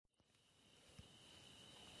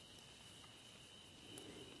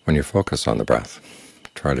When you focus on the breath,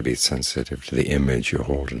 try to be sensitive to the image you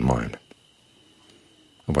hold in mind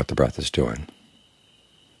of what the breath is doing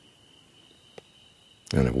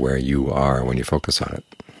and of where you are when you focus on it.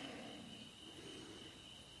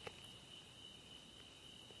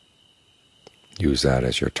 Use that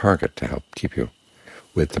as your target to help keep you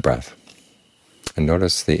with the breath. And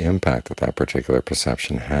notice the impact that that particular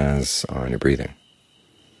perception has on your breathing.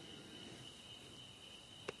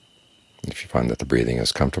 If you find that the breathing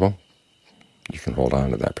is comfortable, you can hold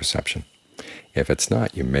on to that perception. If it's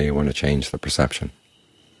not, you may want to change the perception,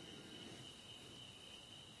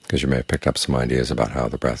 because you may have picked up some ideas about how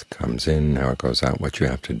the breath comes in, how it goes out, what you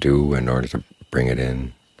have to do in order to bring it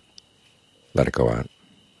in, let it go out.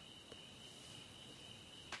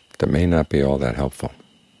 That may not be all that helpful.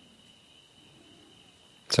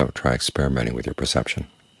 So try experimenting with your perception.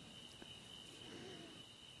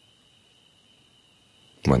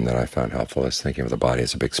 One that I found helpful is thinking of the body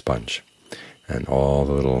as a big sponge, and all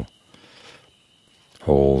the little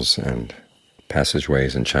holes and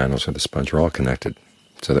passageways and channels of the sponge are all connected,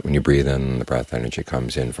 so that when you breathe in, the breath energy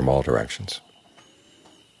comes in from all directions.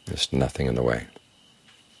 There's nothing in the way.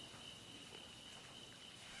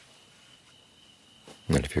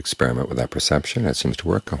 And if you experiment with that perception, it seems to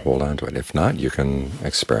work, hold on to it. If not, you can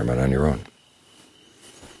experiment on your own.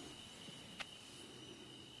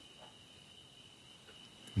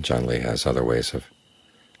 John Lee has other ways of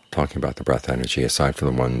talking about the breath energy, aside from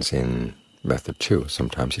the ones in Method 2.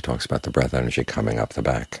 Sometimes he talks about the breath energy coming up the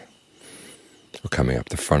back, or coming up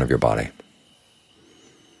the front of your body.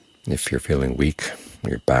 If you're feeling weak,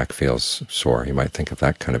 your back feels sore, you might think of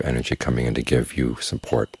that kind of energy coming in to give you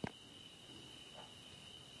support.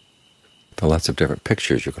 There are lots of different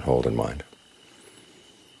pictures you can hold in mind,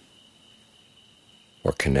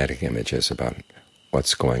 or kinetic images about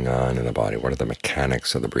what's going on in the body. What are the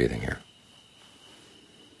mechanics of the breathing here?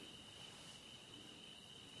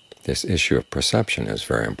 This issue of perception is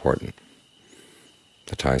very important.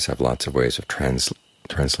 The Thais have lots of ways of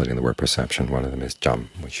translating the word perception. One of them is jam,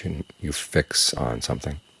 which you fix on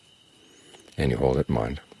something and you hold it in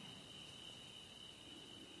mind.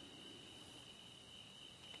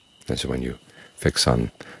 And so when you fix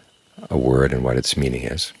on a word and what its meaning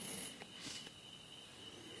is.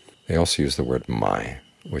 They also use the word mai,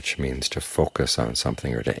 which means to focus on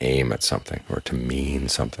something or to aim at something or to mean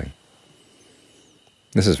something.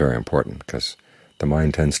 This is very important because the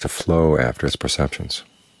mind tends to flow after its perceptions.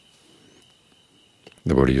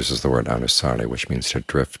 The Buddha uses the word anusari, which means to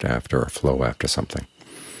drift after or flow after something.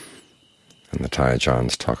 And the Thai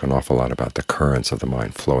Ajahns talk an awful lot about the currents of the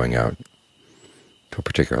mind flowing out to a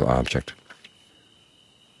particular object.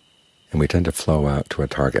 And we tend to flow out to a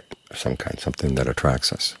target of some kind, something that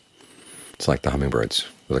attracts us. It's like the hummingbirds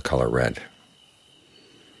with the color red.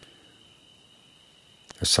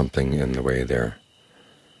 There's something in the way their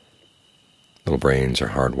little brains are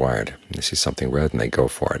hardwired. They see something red and they go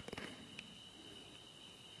for it.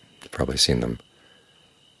 You've probably seen them,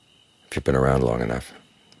 if you've been around long enough,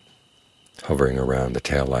 hovering around the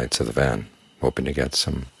taillights of the van, hoping to get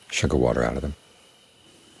some sugar water out of them.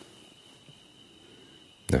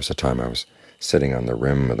 There was a time I was sitting on the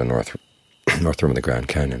rim of the north rim of the Grand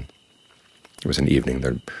Canyon. It was an evening.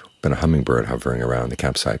 There had been a hummingbird hovering around the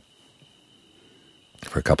campsite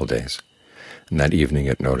for a couple days. And that evening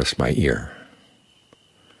it noticed my ear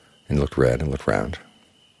and looked red and looked round.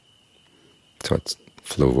 So it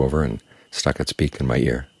flew over and stuck its beak in my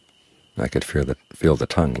ear. And I could feel the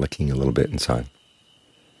tongue licking a little bit inside.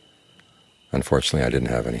 Unfortunately, I didn't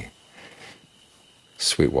have any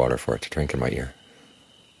sweet water for it to drink in my ear.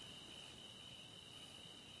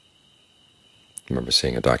 I remember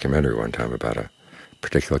seeing a documentary one time about a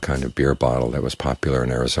particular kind of beer bottle that was popular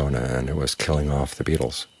in Arizona, and it was killing off the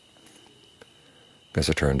beetles. As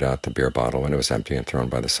it turned out, the beer bottle, when it was empty and thrown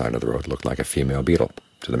by the side of the road, looked like a female beetle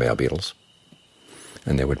to the male beetles,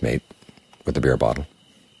 and they would mate with the beer bottle.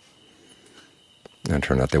 And it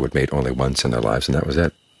turned out they would mate only once in their lives, and that was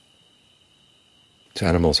it. So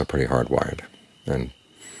animals are pretty hardwired, and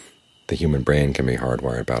the human brain can be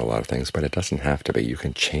hardwired about a lot of things, but it doesn't have to be. You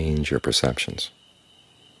can change your perceptions.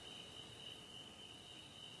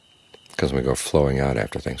 Because when we go flowing out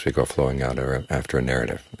after things, we go flowing out after a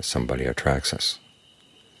narrative. Somebody attracts us.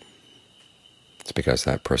 It's because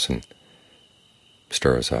that person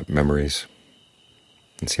stirs up memories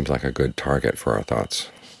and seems like a good target for our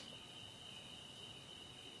thoughts.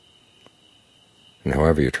 And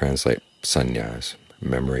however you translate sannyas,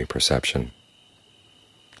 memory, perception,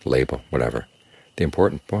 label, whatever, the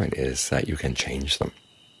important point is that you can change them.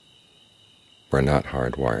 We're not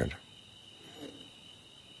hardwired.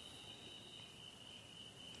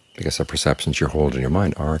 because the perceptions you hold in your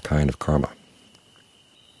mind are a kind of karma.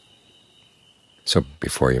 So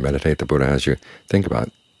before you meditate, the Buddha has you think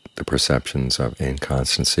about the perceptions of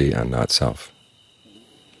inconstancy and not self,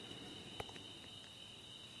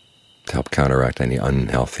 to help counteract any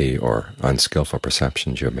unhealthy or unskillful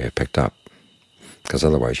perceptions you may have picked up, because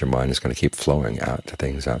otherwise your mind is going to keep flowing out to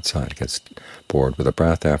things outside. It gets bored with the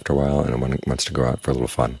breath after a while, and it wants to go out for a little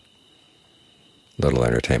fun, a little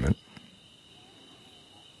entertainment.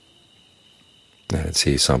 And it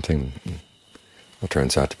sees something that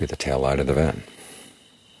turns out to be the tail light of the van,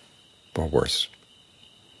 or worse.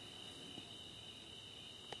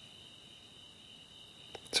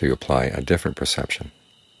 So you apply a different perception.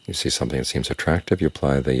 You see something that seems attractive, you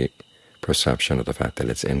apply the perception of the fact that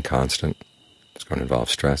it's inconstant, it's going to involve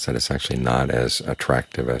stress, that it's actually not as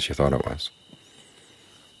attractive as you thought it was.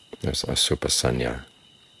 There's a supasanya,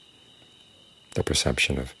 the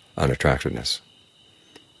perception of unattractiveness.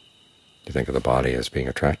 You think of the body as being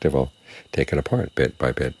attractive, well, take it apart bit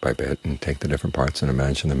by bit by bit, and take the different parts and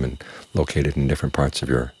imagine them located in different parts of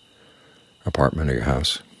your apartment or your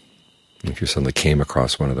house. And if you suddenly came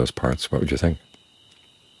across one of those parts, what would you think?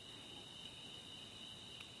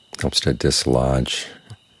 It helps to dislodge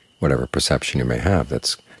whatever perception you may have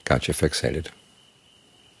that's got you fixated,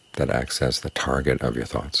 that acts as the target of your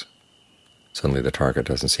thoughts. Suddenly the target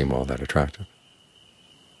doesn't seem all that attractive.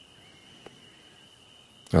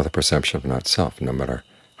 Or the perception of not self. No matter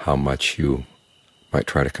how much you might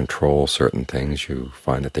try to control certain things, you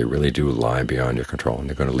find that they really do lie beyond your control, and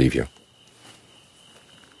they're going to leave you.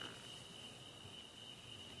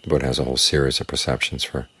 The Buddha has a whole series of perceptions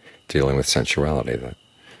for dealing with sensuality. That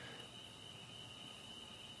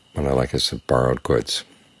one I like is borrowed goods.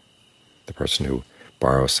 The person who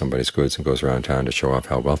borrows somebody's goods and goes around town to show off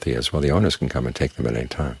how wealthy he is, well, the owners can come and take them at any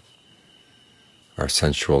time. Our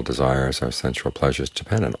sensual desires, our sensual pleasures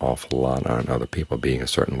depend an awful lot on other people being a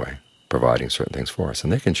certain way, providing certain things for us,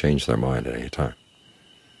 and they can change their mind at any time.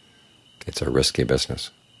 It's a risky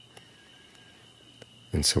business.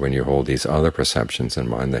 And so when you hold these other perceptions in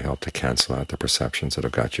mind, they help to cancel out the perceptions that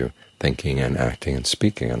have got you thinking and acting and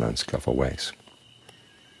speaking in unskillful ways.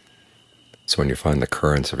 So when you find the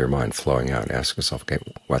currents of your mind flowing out, ask yourself, okay,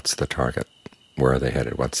 what's the target? Where are they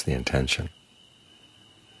headed? What's the intention?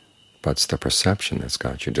 What's the perception that's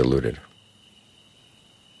got you deluded?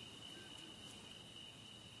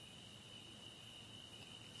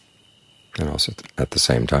 And also at the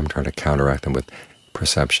same time try to counteract them with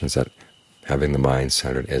perceptions that having the mind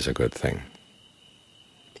centered is a good thing.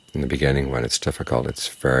 In the beginning, when it's difficult, it's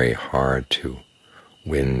very hard to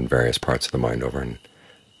win various parts of the mind over, and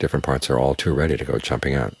different parts are all too ready to go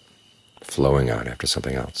jumping out, flowing out after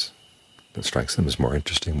something else that strikes them as more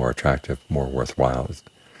interesting, more attractive, more worthwhile.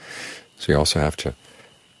 So you also have to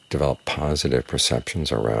develop positive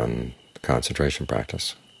perceptions around the concentration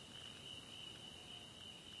practice.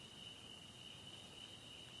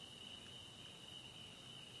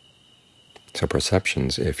 So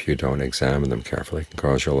perceptions, if you don't examine them carefully, can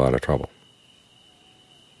cause you a lot of trouble.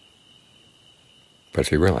 But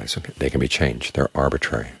if you realize, okay, they can be changed, they're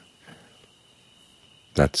arbitrary.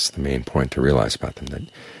 That's the main point to realize about them, that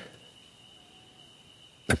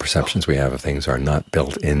the perceptions we have of things are not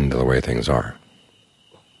built into the way things are.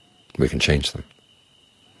 We can change them.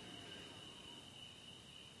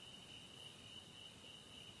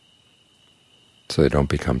 So they don't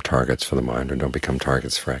become targets for the mind, or don't become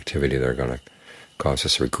targets for activity that are going to cause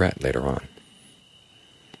us regret later on.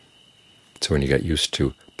 So when you get used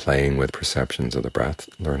to playing with perceptions of the breath,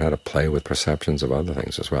 learn how to play with perceptions of other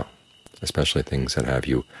things as well, especially things that have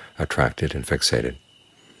you attracted and fixated.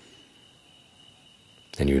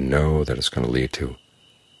 And you know that it's going to lead to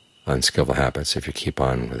unskillful habits if you keep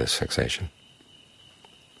on with this fixation.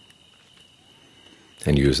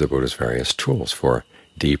 And use the Buddha's various tools for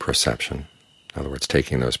deperception. In other words,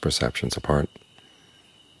 taking those perceptions apart,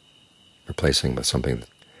 replacing with something that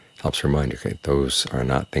helps remind you, okay, those are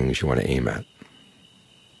not things you want to aim at.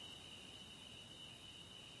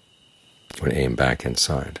 You want to aim back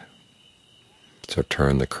inside. So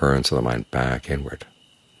turn the currents of the mind back inward.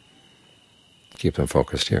 Keep them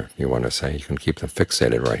focused here. You want to say you can keep them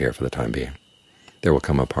fixated right here for the time being. There will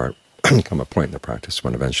come a point in the practice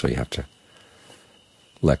when eventually you have to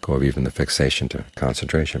let go of even the fixation to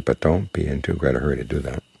concentration, but don't be in too great a hurry to do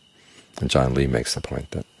that. And John Lee makes the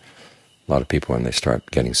point that a lot of people, when they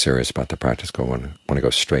start getting serious about the practice, want to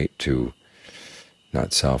go straight to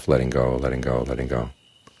not self, letting go, letting go, letting go.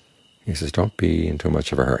 He says, don't be in too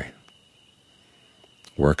much of a hurry.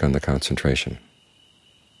 Work on the concentration.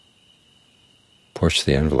 push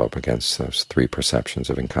the envelope against those three perceptions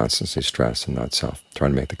of inconstancy, stress, and not self. Try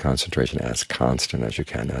to make the concentration as constant as you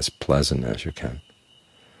can, as pleasant as you can,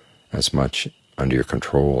 as much under your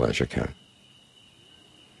control as you can,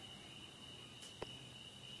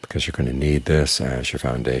 because you're going to need this as your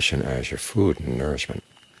foundation, as your food and nourishment,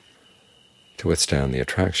 to withstand the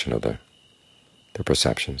attraction of the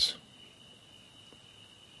perceptions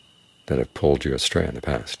that have pulled you astray in the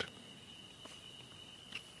past.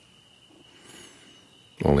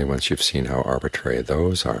 Only once you've seen how arbitrary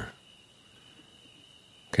those are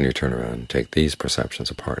can you turn around and take these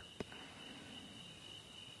perceptions apart.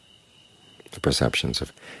 The perceptions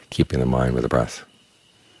of keeping the mind with the breath,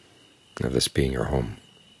 of this being your home.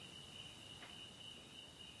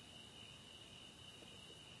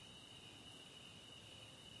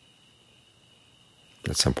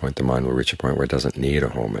 At some point the mind will reach a point where it doesn't need a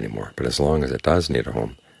home anymore, but as long as it does need a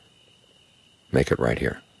home, make it right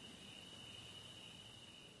here.